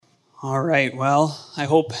All right. Well, I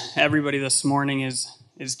hope everybody this morning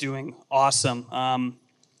is doing awesome.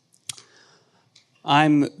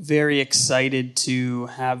 I'm very excited to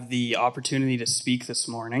have the opportunity to speak this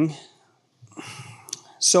morning.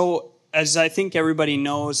 So, as I think everybody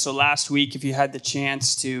knows, so last week, if you had the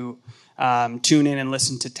chance to tune in and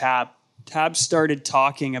listen to Tab started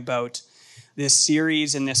talking about this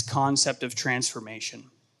series and this concept of transformation.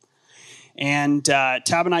 And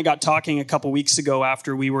Tab and I got talking a couple weeks ago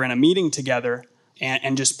after we were in a meeting together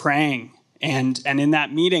and just praying. And in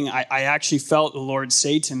that meeting, I actually felt the Lord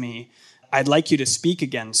say to me, I'd like you to speak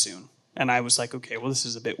again soon. And I was like, okay, well, this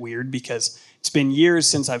is a bit weird because it's been years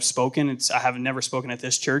since I've spoken. I have never spoken at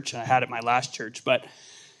this church. I had at my last church, but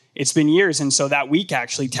it's been years. And so that week,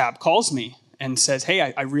 actually, Tab calls me and says, hey,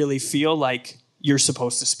 I really feel like you're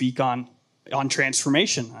supposed to speak on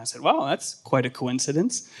transformation. I said, well, that's quite a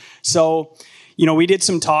coincidence. So, we did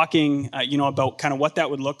some talking, about kind of what that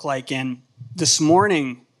would look like. And this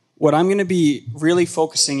morning, what I'm going to be really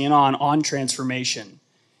focusing in on transformation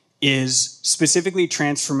is specifically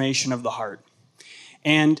transformation of the heart.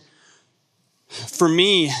 And for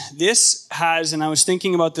me, this has, and I was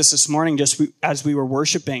thinking about this morning just as we were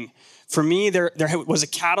worshiping, for me, there was a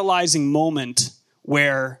catalyzing moment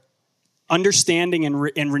where understanding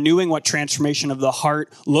and renewing what transformation of the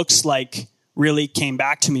heart looks like really came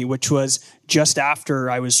back to me, which was just after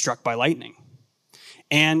I was struck by lightning.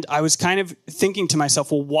 And I was kind of thinking to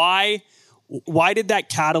myself, well, why did that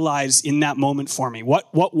catalyze in that moment for me?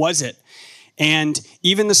 What was it? And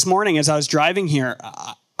even this morning as I was driving here,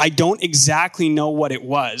 I don't exactly know what it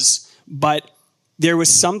was, but there was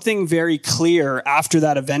something very clear after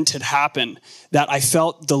that event had happened that I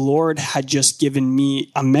felt the Lord had just given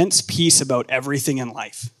me immense peace about everything in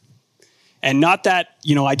life. And not that,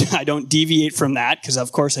 I don't deviate from that, because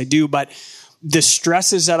of course I do, but the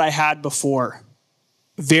stresses that I had before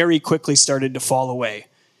very quickly started to fall away.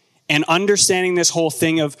 And understanding this whole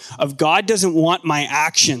thing of God doesn't want my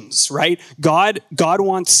actions, right? God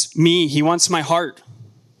wants me. He wants my heart.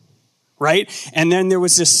 Right? And then there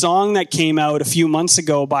was this song that came out a few months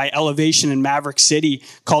ago by Elevation in Maverick City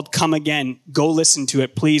called Come Again. Go listen to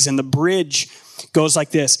it, please. And the bridge goes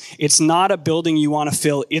like this. It's not a building you want to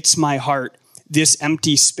fill. It's my heart. This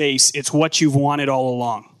empty space. It's what you've wanted all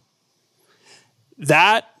along.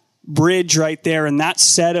 That bridge right there and that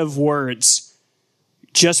set of words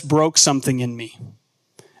just broke something in me.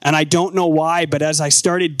 And I don't know why, but as I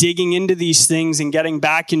started digging into these things and getting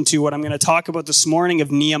back into what I'm going to talk about this morning of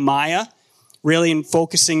Nehemiah, really in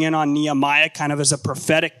focusing in on Nehemiah kind of as a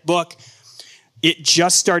prophetic book, it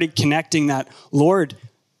just started connecting that, Lord,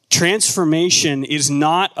 transformation is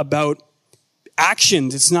not about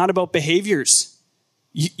actions. It's not about behaviors.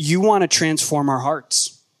 You want to transform our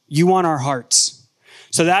hearts. You want our hearts.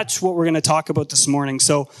 So that's what we're going to talk about this morning.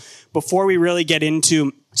 So before we really get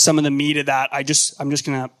into some of the meat of that, I'm just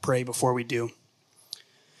going to pray before we do.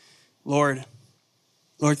 Lord,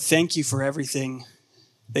 thank you for everything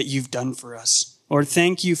that you've done for us. Lord,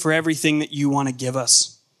 thank you for everything that you want to give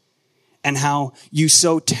us and how you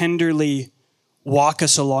so tenderly walk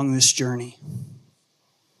us along this journey.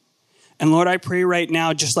 And Lord, I pray right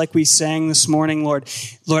now, just like we sang this morning, Lord,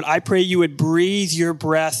 I pray you would breathe your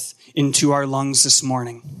breath into our lungs this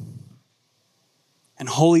morning. And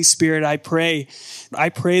Holy Spirit, I pray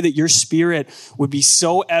that your Spirit would be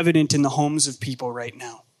so evident in the homes of people right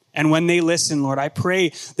now. And when they listen, Lord, I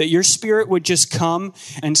pray that your Spirit would just come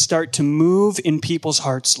and start to move in people's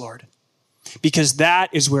hearts, Lord, because that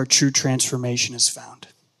is where true transformation is found.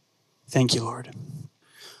 Thank you, Lord.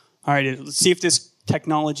 All right, let's see if this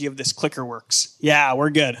technology of this clicker works. Yeah, we're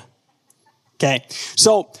good. Okay,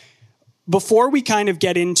 so before we kind of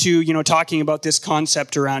get into, talking about this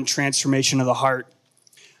concept around transformation of the heart,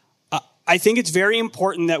 I think it's very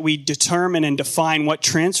important that we determine and define what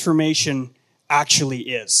transformation actually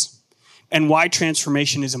is and why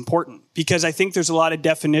transformation is important. Because I think there's a lot of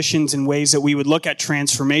definitions and ways that we would look at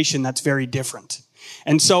transformation that's very different.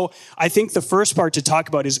 And so I think the first part to talk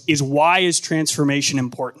about is why is transformation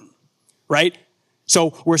important, right?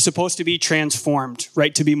 So we're supposed to be transformed,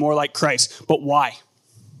 right, to be more like Christ. But why?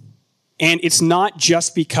 And it's not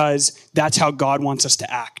just because that's how God wants us to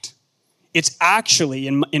act. It's actually,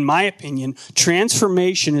 in my opinion,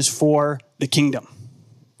 transformation is for the kingdom,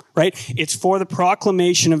 right? It's for the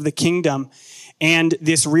proclamation of the kingdom and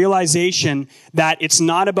this realization that it's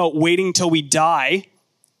not about waiting till we die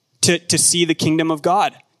to see the kingdom of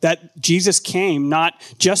God. That Jesus came not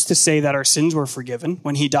just to say that our sins were forgiven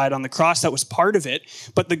when he died on the cross, that was part of it,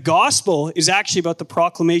 but the gospel is actually about the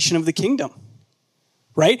proclamation of the kingdom.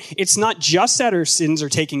 right? It's not just that our sins are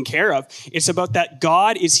taken care of. It's about that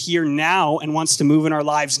God is here now and wants to move in our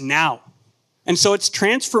lives now. And so it's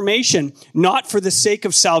transformation, not for the sake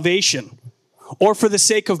of salvation or for the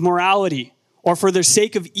sake of morality or for the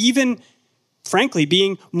sake of even, frankly,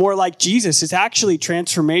 being more like Jesus. It's actually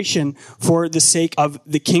transformation for the sake of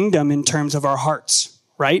the kingdom in terms of our hearts,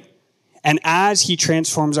 right? And as he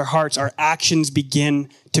transforms our hearts, our actions begin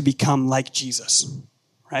to become like Jesus,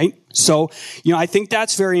 right? So, I think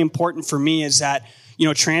that's very important for me is that,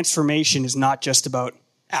 transformation is not just about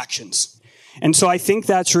actions. And so I think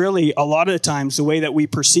that's really a lot of the times the way that we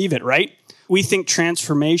perceive it, right? We think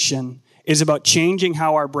transformation is about changing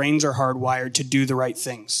how our brains are hardwired to do the right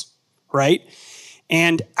things, right?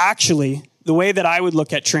 And actually, the way that I would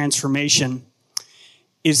look at transformation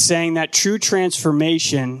is saying that true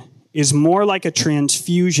transformation is more like a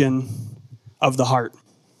transfusion of the heart.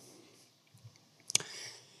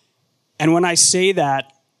 And when I say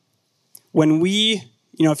that, when we,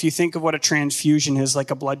 if you think of what a transfusion is,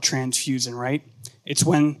 like a blood transfusion, right? It's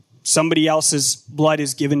when somebody else's blood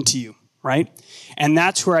is given to you, right? And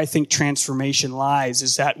that's where I think transformation lies,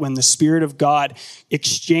 is that when the Spirit of God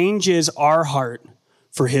exchanges our heart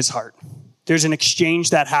for his heart. There's an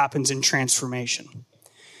exchange that happens in transformation.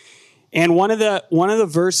 And one of the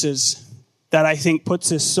verses that I think puts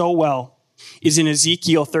this so well is in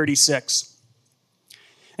Ezekiel 36.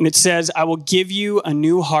 And it says, I will give you a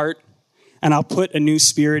new heart, and I'll put a new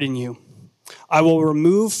spirit in you. I will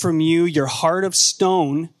remove from you your heart of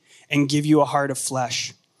stone and give you a heart of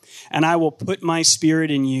flesh. And I will put my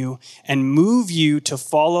spirit in you and move you to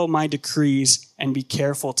follow my decrees and be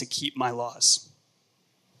careful to keep my laws.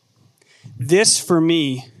 This, for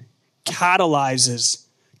me, catalyzes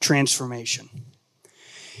transformation.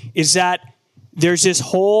 Is that there's this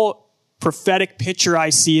whole prophetic picture I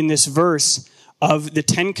see in this verse of the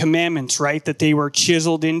 10 Commandments, right? That they were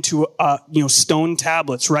chiseled into, stone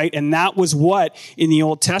tablets, right? And that was what, in the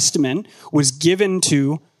Old Testament, was given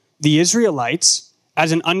to the Israelites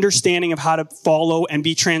as an understanding of how to follow and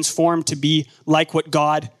be transformed to be like what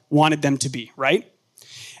God wanted them to be, right?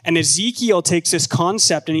 And Ezekiel takes this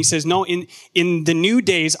concept and he says, no, in the new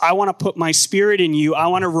days, I want to put my spirit in you. I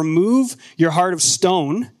want to remove your heart of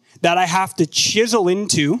stone that I have to chisel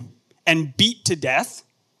into and beat to death.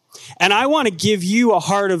 And I want to give you a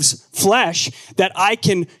heart of flesh that I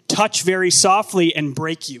can touch very softly and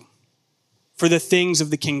break you for the things of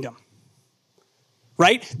the kingdom.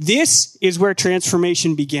 Right? This is where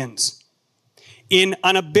transformation begins. In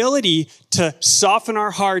an ability to soften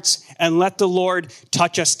our hearts and let the Lord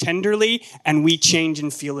touch us tenderly, and we change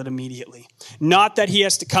and feel it immediately. Not that he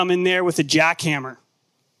has to come in there with a jackhammer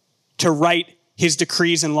to write his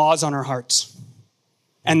decrees and laws on our hearts.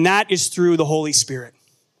 And that is through the Holy Spirit,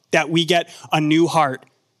 that we get a new heart,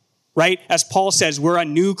 right? As Paul says, we're a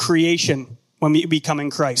new creation when we become in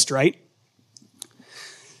Christ, right?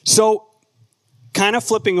 So, kind of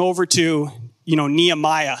flipping over to,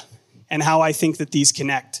 Nehemiah and how I think that these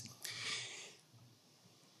connect.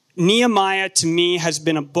 Nehemiah, to me, has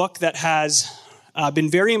been a book that has been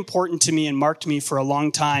very important to me and marked me for a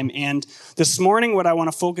long time. And this morning, what I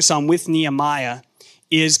want to focus on with Nehemiah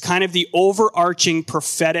is kind of the overarching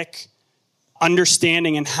prophetic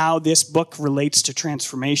understanding and how this book relates to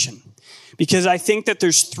transformation. Because I think that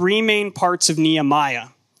there's three main parts of Nehemiah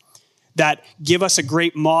that give us a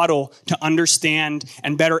great model to understand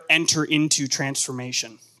and better enter into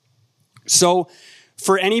transformation. So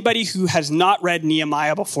for anybody who has not read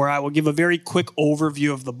Nehemiah before, I will give a very quick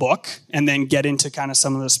overview of the book and then get into kind of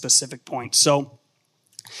some of the specific points. So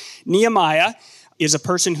Nehemiah is a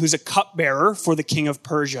person who's a cupbearer for the king of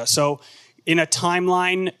Persia. So in a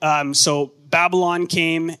timeline, Babylon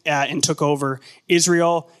came and took over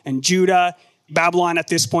Israel and Judah. Babylon at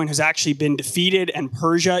this point has actually been defeated and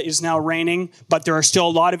Persia is now reigning, but there are still a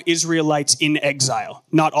lot of Israelites in exile.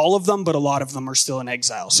 Not all of them, but a lot of them are still in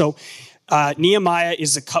exile. So Nehemiah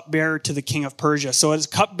is a cupbearer to the king of Persia. So as a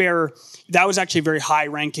cupbearer, that was actually a very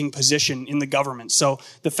high-ranking position in the government. So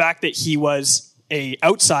the fact that he was an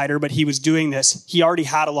outsider, but he was doing this, he already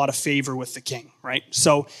had a lot of favor with the king, right?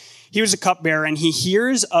 So he was a cupbearer, and he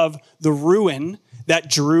hears of the ruin that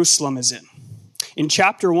Jerusalem is in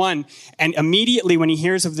chapter 1, and immediately when he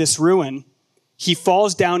hears of this ruin, he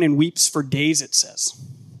falls down and weeps for days, it says.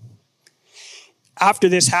 After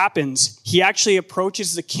this happens, he actually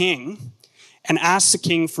approaches the king and asks the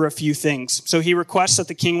king for a few things. So he requests that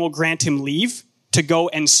the king will grant him leave to go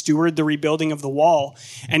and steward the rebuilding of the wall.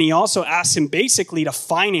 And he also asks him basically to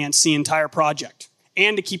finance the entire project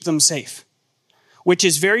and to keep them safe, which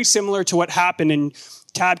is very similar to what happened, and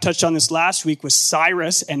Tab touched on this last week, with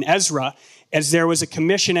Cyrus and Ezra. as there was a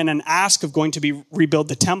commission and an ask of going to rebuild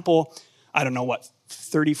the temple, I don't know what,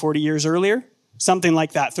 30, 40 years earlier? Something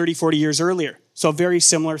like that, 30, 40 years earlier. So a very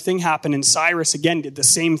similar thing happened, and Cyrus, again, did the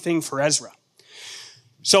same thing for Ezra.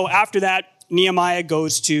 So after that, Nehemiah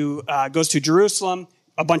goes to Jerusalem.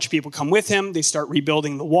 A bunch of people come with him. They start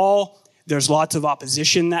rebuilding the wall. There's lots of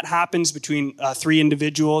opposition that happens between three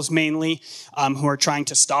individuals, mainly, who are trying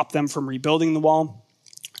to stop them from rebuilding the wall.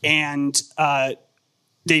 And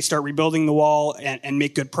they start rebuilding the wall and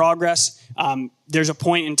make good progress. There's a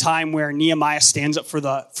point in time where Nehemiah stands up for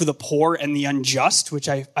the poor and the unjust, which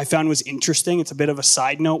I found was interesting. It's a bit of a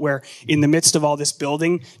side note where in the midst of all this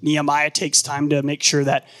building, Nehemiah takes time to make sure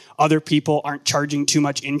that other people aren't charging too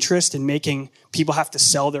much interest and making people have to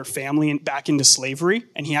sell their family back into slavery.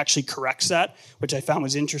 And he actually corrects that, which I found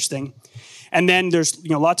was interesting. And then there's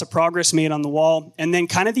lots of progress made on the wall. And then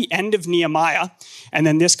kind of the end of Nehemiah, and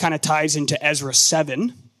then this kind of ties into Ezra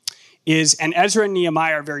 7, and Ezra and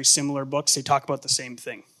Nehemiah are very similar books. They talk about the same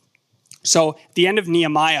thing. So at the end of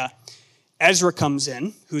Nehemiah, Ezra comes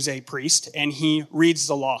in, who's a priest, and he reads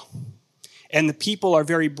the law. And the people are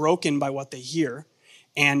very broken by what they hear.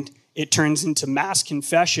 And it turns into mass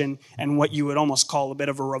confession and what you would almost call a bit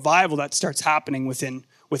of a revival that starts happening within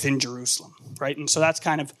Jerusalem, right? And so that's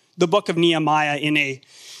kind of the book of Nehemiah in a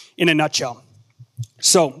nutshell.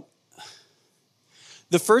 So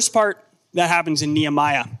the first part that happens in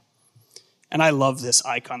Nehemiah, and I love this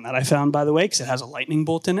icon that I found, by the way, because it has a lightning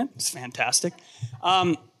bolt in it. It's fantastic.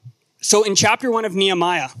 So in chapter 1 of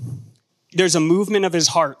Nehemiah, there's a movement of his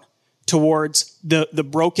heart towards the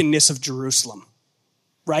brokenness of Jerusalem,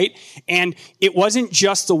 right? And it wasn't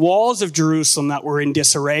just the walls of Jerusalem that were in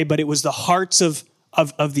disarray, but it was the hearts of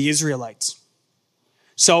the Israelites.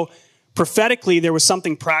 So prophetically, there was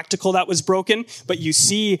something practical that was broken, but you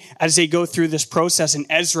see as they go through this process in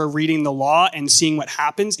Ezra reading the law and seeing what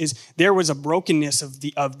happens is there was a brokenness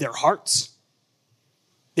of their hearts.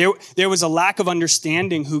 There was a lack of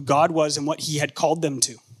understanding who God was and what he had called them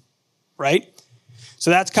to, right?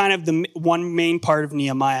 So that's kind of the one main part of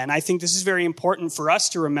Nehemiah. And I think this is very important for us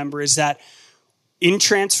to remember is that in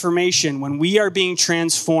transformation, when we are being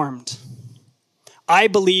transformed, I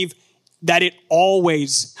believe that it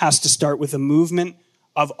always has to start with a movement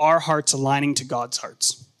of our hearts aligning to God's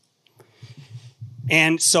hearts.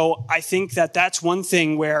 And so I think that that's one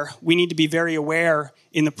thing where we need to be very aware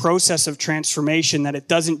in the process of transformation that it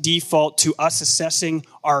doesn't default to us assessing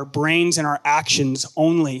our brains and our actions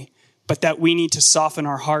only, but that we need to soften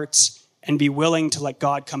our hearts and be willing to let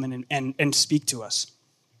God come in and speak to us.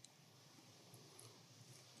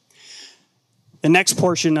 The next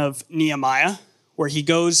portion of Nehemiah, where he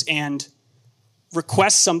goes and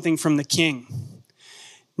requests something from the king.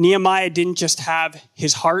 Nehemiah didn't just have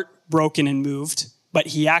his heart broken and moved, but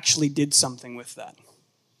he actually did something with that.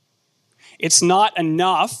 It's not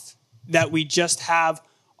enough that we just have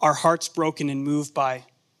our hearts broken and moved by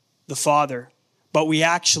the Father, but we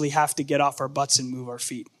actually have to get off our butts and move our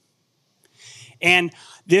feet. And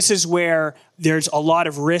this is where there's a lot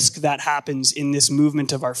of risk that happens in this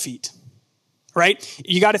movement of our feet. Right?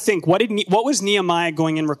 You got to think, what was Nehemiah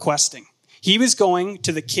going and requesting? He was going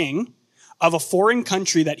to the king of a foreign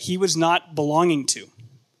country that he was not belonging to.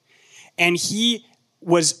 And he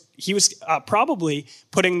was probably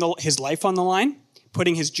putting his life on the line,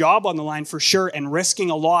 putting his job on the line for sure, and risking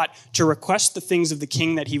a lot to request the things of the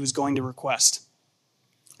king that he was going to request.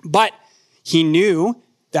 But he knew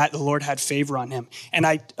that the Lord had favor on him. And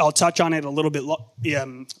I'll touch on it a little bit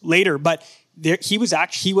later, but he was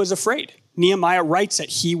afraid. Nehemiah writes that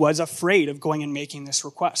he was afraid of going and making this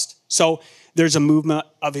request. So there's a movement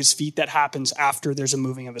of his feet that happens after there's a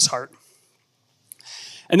moving of his heart.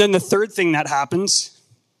 And then the third thing that happens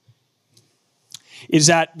is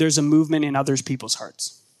that there's a movement in other people's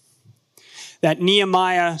hearts. That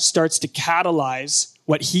Nehemiah starts to catalyze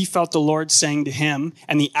what he felt the Lord saying to him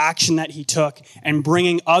and the action that he took and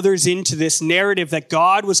bringing others into this narrative that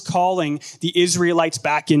God was calling the Israelites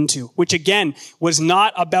back into, which again was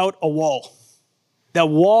not about a wall. The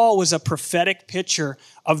wall was a prophetic picture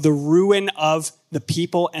of the ruin of the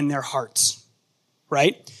people and their hearts,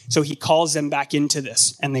 right? So he calls them back into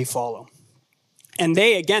this and they follow. And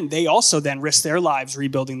they also then risk their lives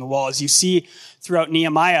rebuilding the wall. As you see throughout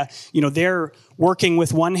Nehemiah, they're working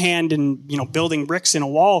with one hand and, building bricks in a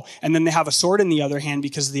wall, and then they have a sword in the other hand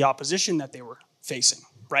because of the opposition that they were facing,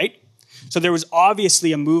 right? So there was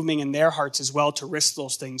obviously a movement in their hearts as well to risk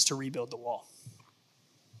those things to rebuild the wall.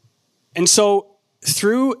 And so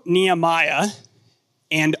through Nehemiah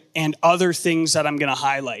and other things that I'm going to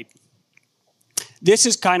highlight, this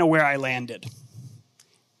is kind of where I landed.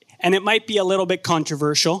 And it might be a little bit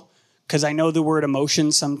controversial because I know the word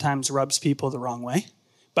emotion sometimes rubs people the wrong way,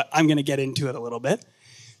 but I'm going to get into it a little bit.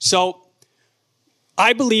 So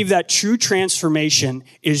I believe that true transformation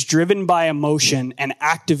is driven by emotion and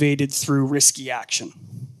activated through risky action.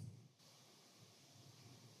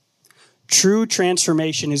 True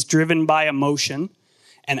transformation is driven by emotion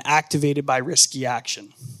and activated by risky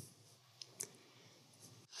action.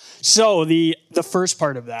 So the first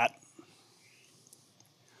part of that,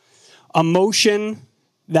 emotion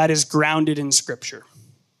that is grounded in Scripture.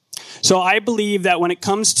 So I believe that when it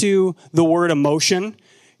comes to the word emotion,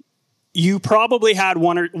 you probably had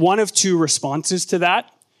one of two responses to that.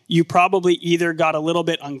 You probably either got a little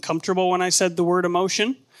bit uncomfortable when I said the word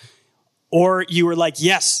emotion, or you were like,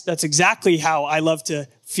 yes, that's exactly how I love to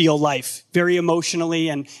feel life, very emotionally,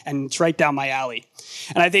 and it's right down my alley.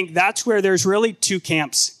 And I think that's where there's really two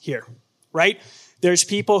camps here, right? There's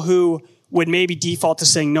people who would maybe default to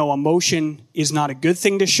saying, no, emotion is not a good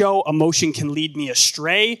thing to show. Emotion can lead me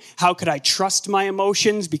astray. How could I trust my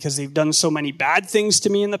emotions because they've done so many bad things to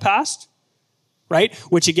me in the past, right?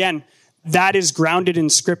 Which again, that is grounded in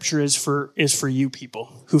Scripture is for you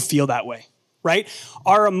people who feel that way, right?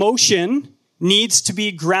 Our emotion needs to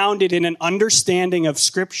be grounded in an understanding of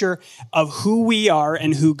Scripture of who we are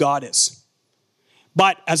and who God is.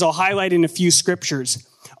 But as I'll highlight in a few scriptures,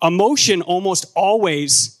 emotion almost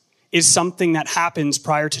always is something that happens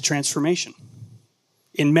prior to transformation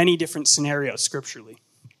in many different scenarios scripturally.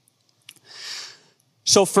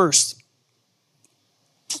 So first,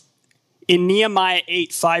 in Nehemiah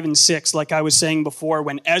 8, 5, and 6, like I was saying before,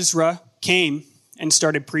 when Ezra came and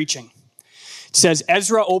started preaching, it says,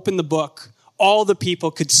 Ezra opened the book. All the people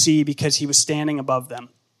could see because he was standing above them.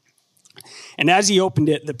 And as he opened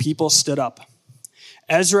it, the people stood up.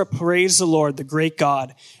 Ezra praised the Lord, the great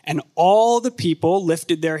God, and all the people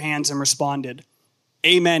lifted their hands and responded,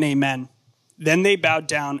 Amen, amen. Then they bowed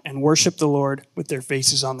down and worshiped the Lord with their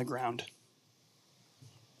faces on the ground.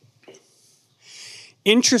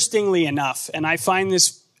 Interestingly enough, and I find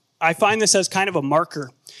this as kind of a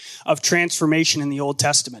marker of transformation in the Old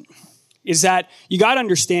Testament, is that you got to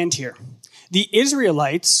understand here, the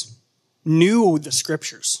Israelites knew the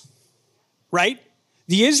scriptures, right?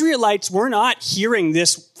 The Israelites were not hearing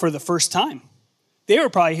this for the first time. They were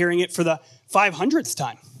probably hearing it for the 500th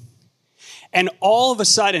time. And all of a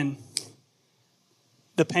sudden,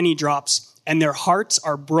 the penny drops and their hearts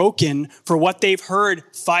are broken for what they've heard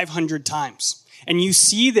 500 times. And you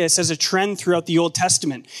see this as a trend throughout the Old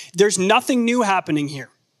Testament. There's nothing new happening here.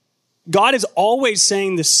 God is always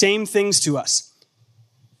saying the same things to us.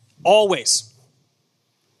 Always.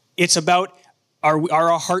 It's about, are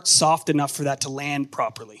our hearts soft enough for that to land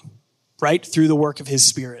properly, right? Through the work of his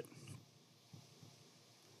Spirit.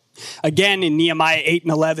 Again, in Nehemiah 8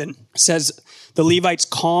 and 11, it says, the Levites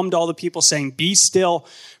calmed all the people, saying, Be still,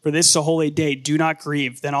 for this is a holy day. Do not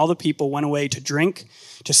grieve. Then all the people went away to drink,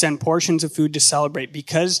 to send portions of food to celebrate,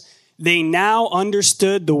 because they now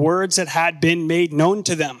understood the words that had been made known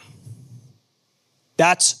to them.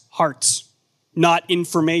 That's hearts, not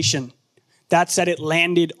information. That's that it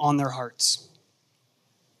landed on their hearts.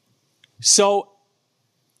 So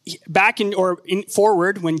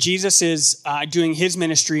forward, when Jesus is doing his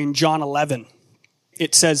ministry in John 11,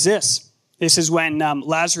 it says this. This is when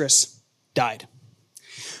Lazarus died.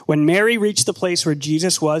 When Mary reached the place where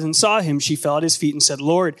Jesus was and saw him, she fell at his feet and said,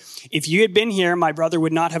 Lord, if you had been here, my brother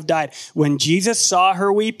would not have died. When Jesus saw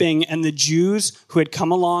her weeping and the Jews who had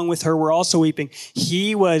come along with her were also weeping,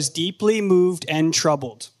 he was deeply moved and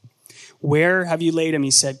troubled. Where have you laid him?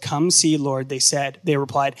 He said, Come see, Lord. They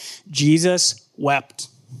replied, Jesus wept.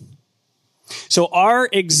 So our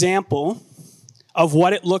example of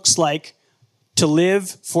what it looks like to live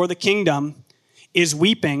for the kingdom is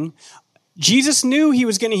weeping. Jesus knew he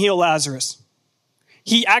was going to heal Lazarus.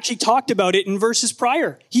 He actually talked about it in verses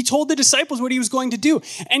prior. He told the disciples what he was going to do,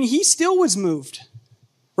 and he still was moved,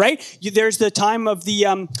 right? There's the time of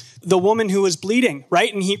the woman who was bleeding,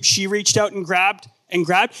 right? And she reached out and grabbed,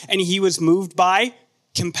 and he was moved by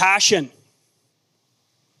compassion,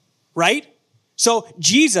 right? So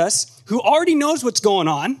Jesus, who already knows what's going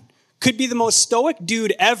on, could be the most stoic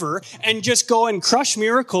dude ever and just go and crush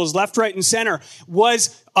miracles left, right, and center,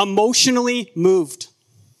 was emotionally moved.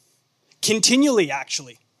 Continually,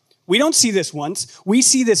 actually. We don't see this once. We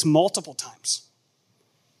see this multiple times.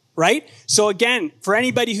 Right? So again, for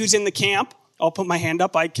anybody who's in the camp, I'll put my hand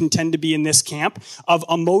up. I can tend to be in this camp of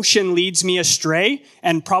emotion leads me astray.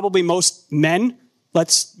 And probably most men,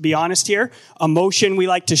 let's be honest here, emotion, we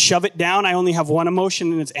like to shove it down. I only have one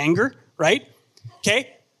emotion and it's anger, right?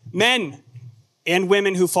 Okay? Men and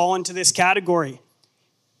women who fall into this category,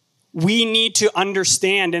 we need to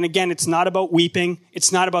understand, and again, it's not about weeping,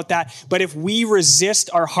 it's not about that, but if we resist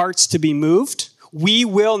our hearts to be moved, we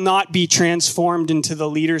will not be transformed into the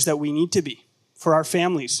leaders that we need to be for our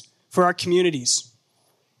families, for our communities,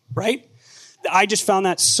 right? I just found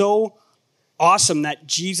that so awesome that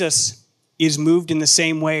Jesus is moved in the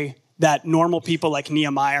same way that normal people like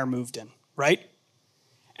Nehemiah are moved in, right?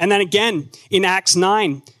 And then again, in Acts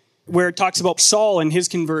 9, where it talks about Saul and his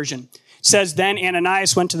conversion, it says, then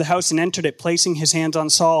Ananias went to the house and entered it, placing his hands on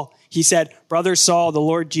Saul. He said, Brother Saul, the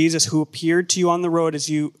Lord Jesus, who appeared to you on the road as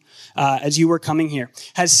you were coming here,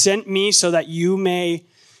 has sent me so that you may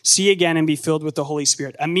see again and be filled with the Holy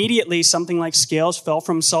Spirit. Immediately, something like scales fell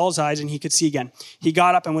from Saul's eyes and he could see again. He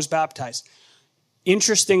got up and was baptized.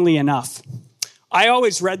 Interestingly enough, I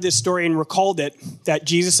always read this story and recalled it, that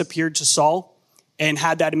Jesus appeared to Saul and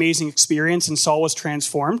had that amazing experience and Saul was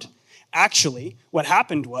transformed. Actually, what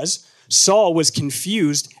happened was Saul was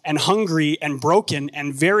confused and hungry and broken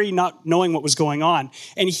and very not knowing what was going on.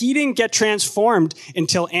 And he didn't get transformed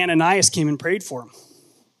until Ananias came and prayed for him.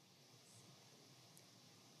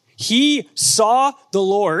 He saw the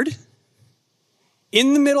Lord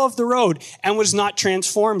in the middle of the road and was not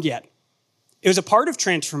transformed yet. It was a part of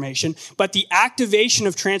transformation, but the activation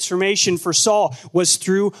of transformation for Saul was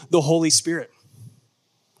through the Holy Spirit,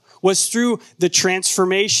 was through the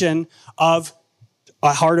transformation of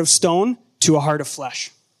a heart of stone to a heart of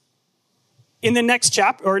flesh. In the next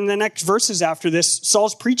chapter, or in the next verses after this,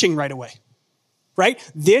 Saul's preaching right away, right?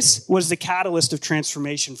 This was the catalyst of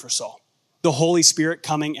transformation for Saul. The Holy Spirit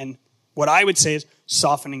coming and what I would say is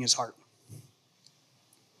softening his heart.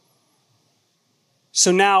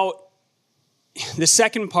 So now, the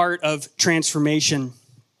second part of transformation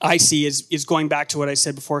I see is going back to what I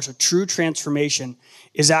said before. So true transformation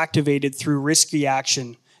is activated through risky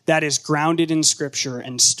action that is grounded in Scripture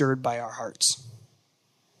and stirred by our hearts.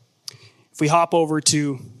 If we hop over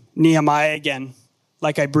to Nehemiah again,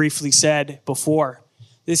 like I briefly said before,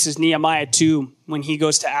 this is Nehemiah 2, when he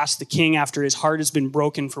goes to ask the king after his heart has been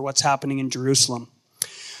broken for what's happening in Jerusalem.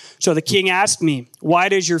 So the king asked me, why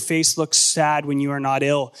does your face look sad when you are not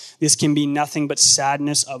ill? This can be nothing but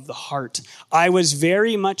sadness of the heart. I was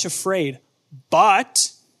very much afraid,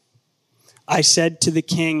 but I said to the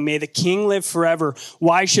king, may the king live forever.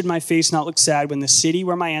 Why should my face not look sad when the city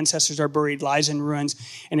where my ancestors are buried lies in ruins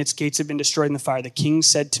and its gates have been destroyed in the fire? The king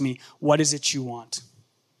said to me, what is it you want?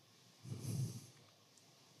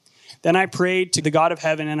 Then I prayed to the God of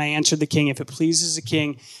heaven, and I answered the king, if it pleases the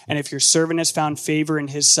king, and if your servant has found favor in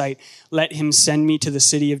his sight, let him send me to the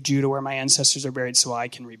city of Judah where my ancestors are buried so I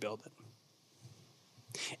can rebuild it.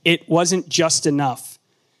 It wasn't just enough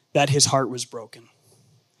that his heart was broken,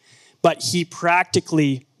 but he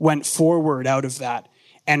practically went forward out of that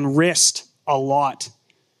and risked a lot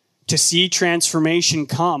to see transformation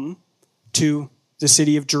come to the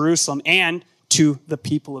city of Jerusalem and to the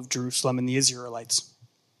people of Jerusalem and the Israelites.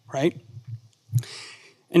 Right?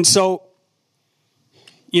 And so,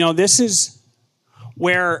 this is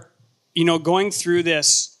where, going through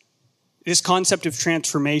this concept of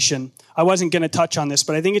transformation, I wasn't going to touch on this,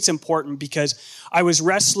 but I think it's important because I was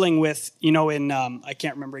wrestling with, I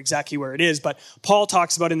can't remember exactly where it is, but Paul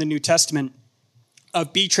talks about in the New Testament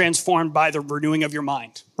of be transformed by the renewing of your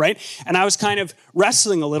mind, right? And I was kind of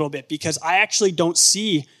wrestling a little bit because I actually don't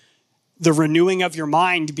see the renewing of your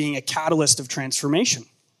mind being a catalyst of transformation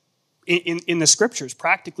in the scriptures,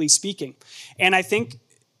 practically speaking. And I think,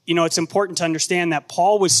 it's important to understand that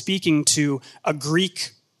Paul was speaking to a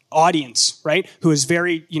Greek audience, right? Who is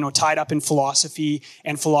very, tied up in philosophy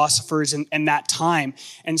and philosophers in that time.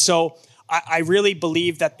 And so I really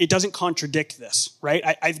believe that it doesn't contradict this, right?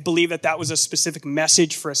 I believe that was a specific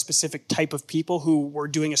message for a specific type of people who were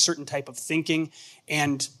doing a certain type of thinking.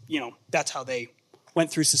 And, that's how they went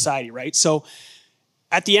through society, right? So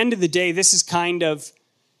at the end of the day, this is kind of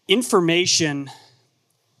information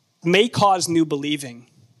may cause new believing,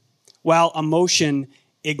 while emotion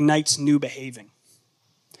ignites new behaving,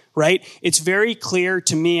 right? It's very clear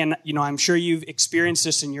to me, and I'm sure you've experienced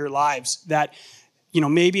this in your lives, that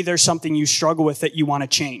maybe there's something you struggle with that you want to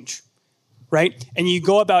change, right? And you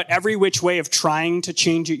go about every which way of trying to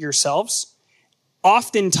change it yourselves.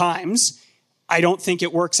 Oftentimes, I don't think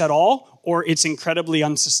it works at all, or it's incredibly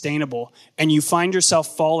unsustainable, and you find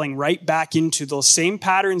yourself falling right back into those same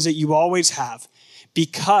patterns that you always have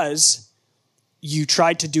because you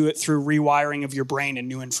tried to do it through rewiring of your brain and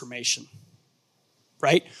new information,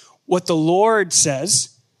 right? What the Lord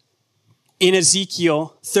says in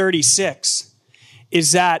Ezekiel 36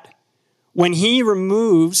 is that when he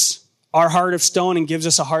removes our heart of stone and gives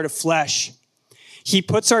us a heart of flesh, he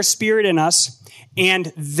puts our spirit in us,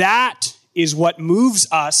 and that is what moves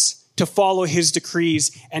us to follow his decrees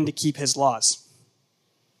and to keep his laws.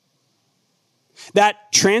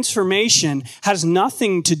 That transformation has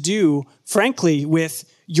nothing to do, frankly,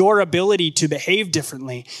 with your ability to behave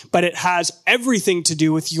differently, but it has everything to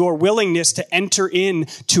do with your willingness to enter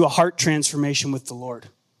into a heart transformation with the Lord.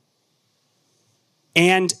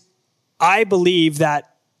 And I believe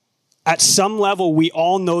that at some level, we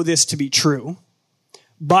all know this to be true,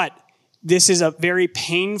 but this is a very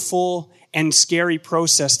painful and scary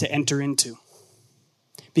process to enter into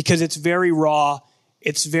because it's very raw,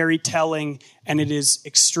 it's very telling, and it is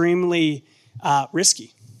extremely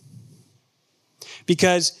risky.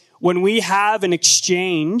 Because when we have an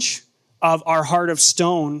exchange of our heart of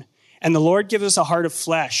stone and the Lord gives us a heart of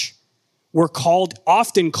flesh, we're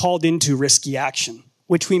often called into risky action,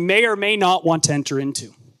 which we may or may not want to enter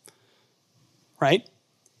into. Right?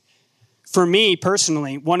 For me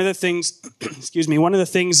personally, one of the things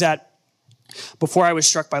that before I was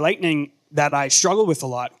struck by lightning that I struggled with a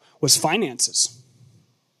lot was finances.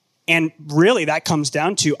 And really that comes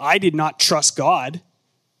down to I did not trust God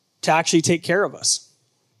to actually take care of us.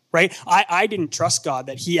 Right? I didn't trust God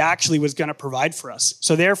that he actually was going to provide for us.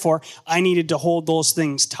 So therefore, I needed to hold those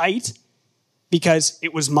things tight because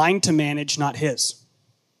it was mine to manage, not his.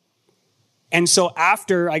 And so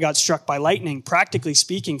after I got struck by lightning, practically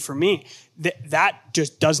speaking for me, that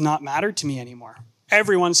just does not matter to me anymore.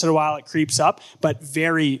 Every once in a while it creeps up, but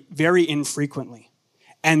very, very infrequently.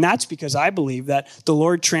 And that's because I believe that the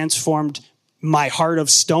Lord transformed my heart of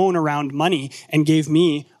stone around money and gave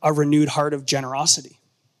me a renewed heart of generosity.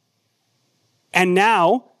 And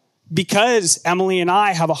now, because Emily and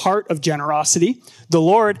I have a heart of generosity, the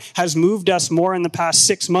Lord has moved us more in the past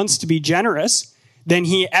 6 months to be generous than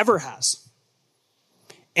he ever has.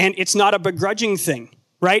 And it's not a begrudging thing,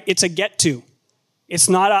 right? It's a get to. It's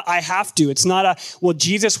not a I have to. It's not a, well,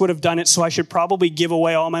 Jesus would have done it, so I should probably give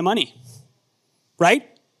away all my money, right?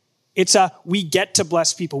 It's a we get to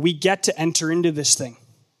bless people. We get to enter into this thing.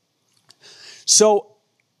 So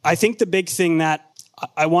I think the big thing that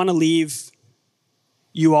I want to leave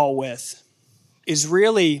you all with is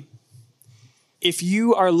really, if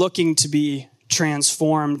you are looking to be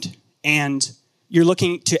transformed and you're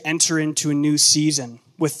looking to enter into a new season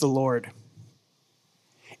with the Lord,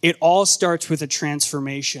 it all starts with a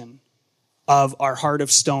transformation of our heart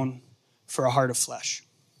of stone for a heart of flesh.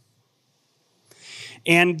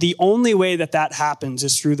 And the only way that that happens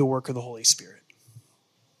is through the work of the Holy Spirit.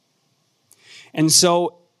 And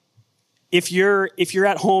so if you're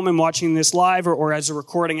at home and watching this live or as a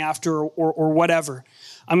recording after or whatever,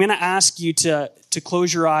 I'm going to ask you to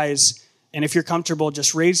close your eyes. And if you're comfortable,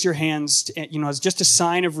 just raise your hands, as just a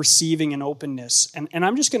sign of receiving and openness. And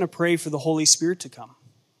I'm just going to pray for the Holy Spirit to come.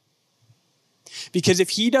 Because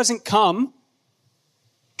if he doesn't come,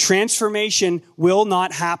 transformation will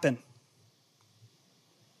not happen.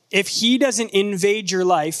 If he doesn't invade your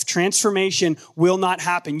life, transformation will not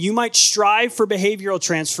happen. You might strive for behavioral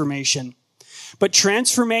transformation, but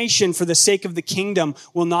transformation for the sake of the kingdom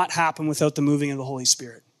will not happen without the moving of the Holy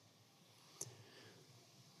Spirit.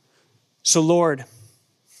 So Lord,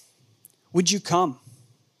 would you come?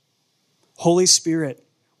 Holy Spirit,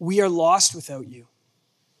 we are lost without you.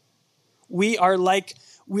 We are like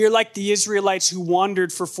the Israelites who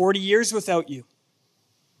wandered for 40 years without you.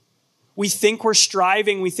 We think we're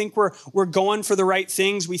striving. We think we're going for the right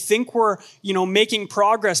things. We think we're, making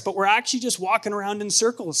progress, but we're actually just walking around in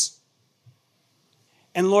circles.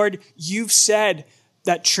 And Lord, you've said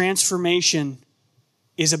that transformation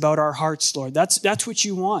is about our hearts, Lord. That's what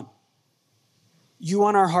you want. You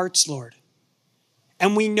want our hearts, Lord.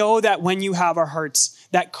 And we know that when you have our hearts,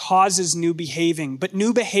 that causes new behaving. But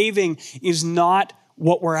new behaving is not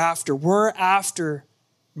what we're after. We're after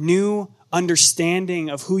new understanding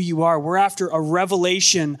of who you are. We're after a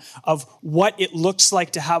revelation of what it looks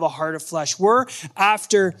like to have a heart of flesh. We're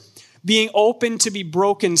after being open to be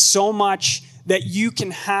broken so much that you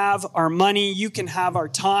can have our money, you can have our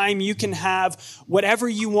time, you can have whatever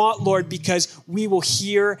you want, Lord, because we will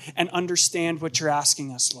hear and understand what you're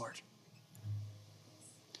asking us, Lord.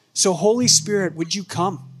 So Holy Spirit, would you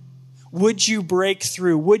come? Would you break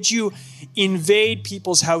through? Would you invade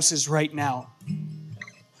people's houses right now?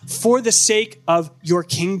 For the sake of your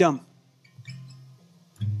kingdom.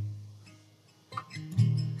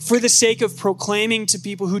 For the sake of proclaiming to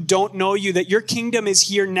people who don't know you that your kingdom is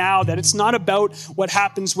here now, that it's not about what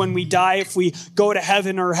happens when we die, if we go to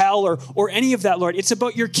heaven or hell or any of that, Lord. It's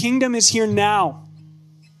about your kingdom is here now.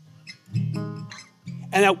 And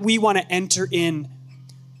that we want to enter in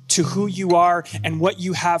to who you are and what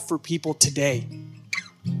you have for people today.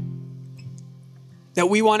 That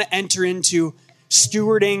we want to enter into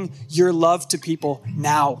stewarding your love to people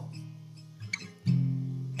now.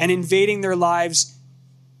 and invading their lives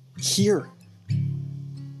here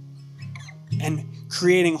and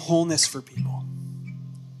creating wholeness for people.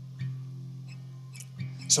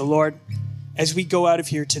 So Lord, as we go out of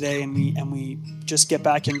here today and we just get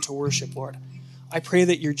back into worship, Lord, I pray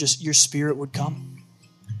that your Spirit would come.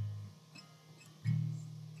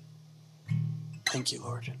 Thank you,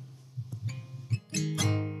 Lord.